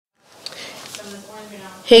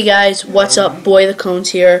Hey guys, what's up? Boy the Cones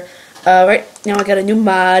here. Right now I got a new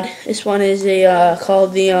mod. This one is a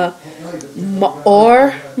called the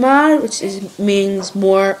ore mod, which means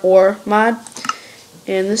more ore mod.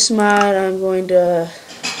 And this mod I'm going to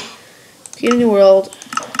get a new world.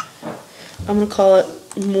 I'm going to call it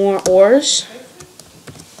more ores.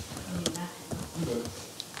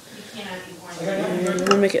 And I'm going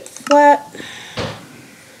to make it flat.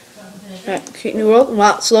 Alright, create new world.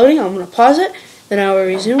 While it's loading, I'm going to pause it. Then I will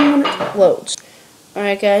resume when it loads.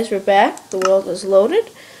 Alright guys, we're back. The world is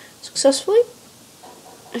loaded successfully,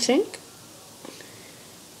 I think.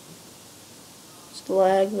 It's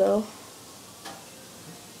lag though.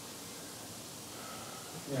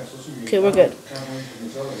 Okay, we're good.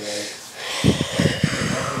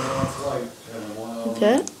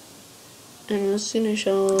 Okay. And this is going to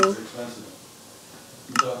show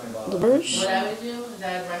the verse.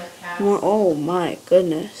 More, oh my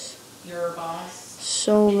goodness.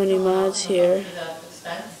 So many mods here.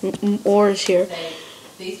 Ores here.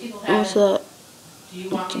 What's that?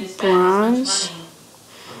 Bronze.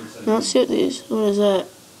 Now let's see what these. What is that?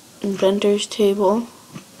 Inventor's table.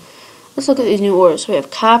 Let's look at these new ores. So we have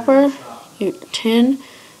copper, tin,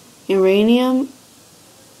 uranium,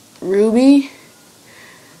 ruby,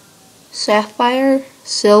 sapphire,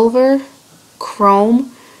 silver,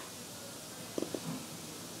 chrome.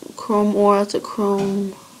 Chrome ore. That's a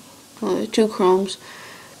chrome. Two chromes,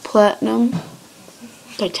 platinum,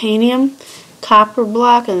 titanium, copper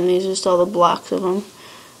block, and then these are just all the blocks of them.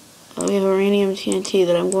 We have uranium TNT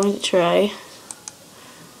that I'm going to try.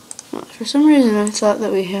 For some reason I thought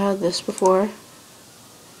that we had this before.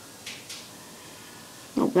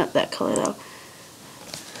 Nope, not that color though.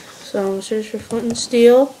 So I'm going to search for flint and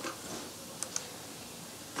steel.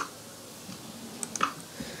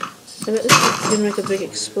 I bet this is going to make a big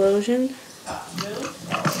explosion.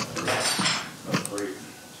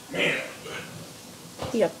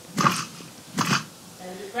 Yep.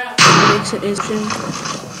 It makes an instant.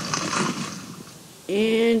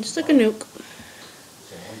 And just like a nuke.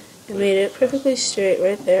 It made it perfectly straight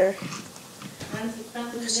right there.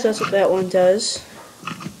 So that's what that one does.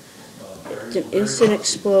 It's an instant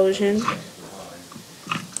explosion.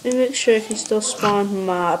 And make sure I can still spawn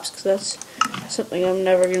mobs, because that's something I'm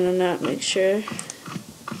never going to not make sure.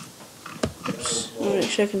 Oops. I want to make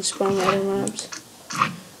sure I can spawn other mobs.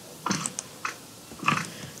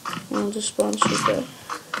 I'll just spawn super.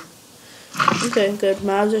 Okay, good.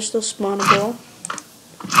 Mobs are still spawnable.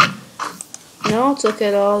 Now let's look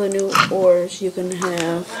at all the new ores you can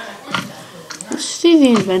have. Let's see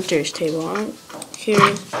the inventor's table on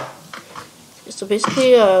here. So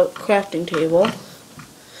basically a crafting table.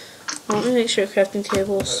 Let me make sure crafting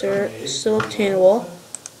table is still obtainable.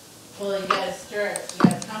 Well, you gotta stir it. You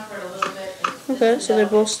gotta comfort a little bit. Okay, so they're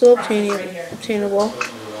both still obtainable.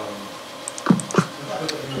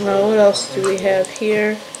 Now what else do we have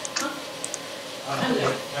here?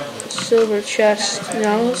 Silver chest.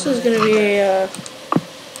 Now this is going to be a...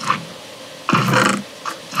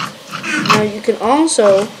 now you can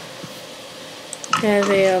also have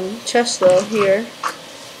a chest though here.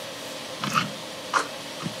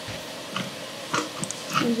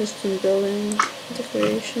 Just in building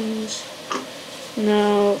decorations.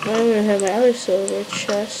 Now I'm going to have my other silver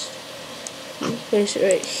chest. Place it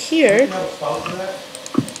right here.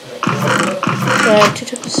 I have two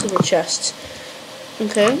types of silver chests.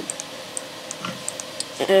 Okay.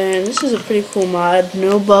 And this is a pretty cool mod.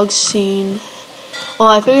 No bugs seen. Oh,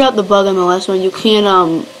 I figured out the bug on the last one. You can't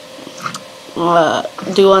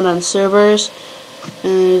do one on servers.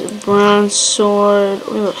 And there's a bronze sword,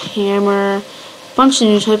 we have a hammer, a bunch of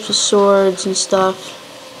new types of swords and stuff.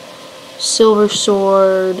 Silver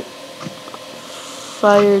sword,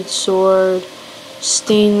 fired sword,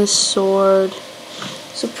 stainless sword.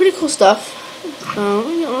 So pretty cool stuff. I'm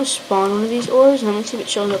going to spawn one of these ores, and I'm going to see if it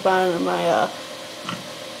shows up on my,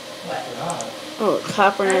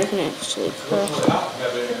 copper, and I can actually craft.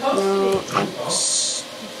 No, X.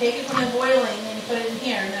 You take it from the boiling, and you put it in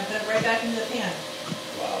here, and then put it right back into the pan.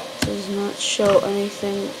 Does not show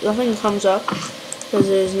anything. Nothing comes up, because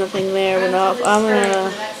there's nothing there. But now I'm going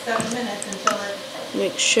to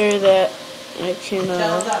make sure that I can,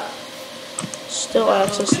 still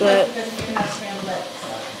access that.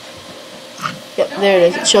 Yep, there it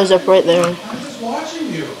is. It shows up right there. I'm just watching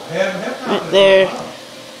you. Right there.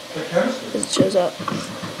 It shows up.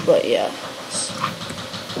 But yeah.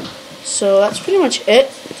 So that's pretty much it.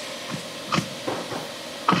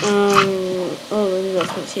 Oh, that's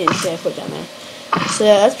my TNT I put down there. So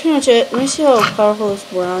yeah, that's pretty much it. Let me see how powerful this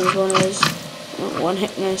bronze one is. One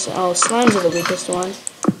hit, nice. Oh, slimes are the weakest one.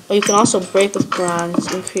 Oh, you can also break with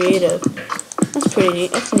bronze in creative. That's pretty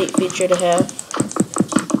neat. That's a neat feature to have.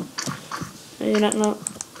 I do not know.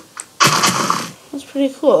 That's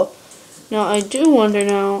pretty cool. Now I do wonder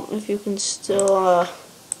now if you can still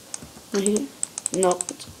no,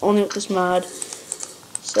 it's only with this mod.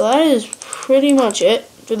 So that is pretty much it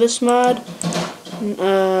for this mod.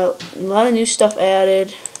 A lot of new stuff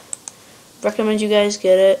added. Recommend you guys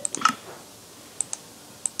get it.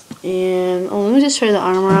 And let me just try the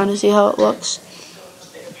armor on to see how it looks.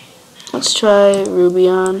 Let's try Ruby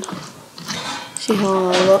on. See how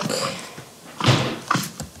I look.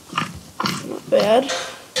 Not bad.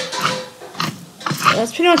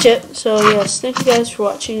 That's pretty much it. So yes, thank you guys for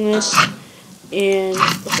watching this. And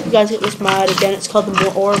if you guys get this mod, again, it's called the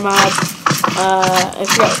More Ore mod. I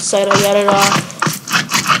forgot what site I got it off.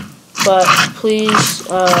 But please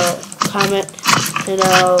comment, and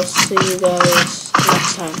I'll see you guys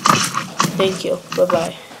next time. Thank you.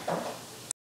 Bye-bye.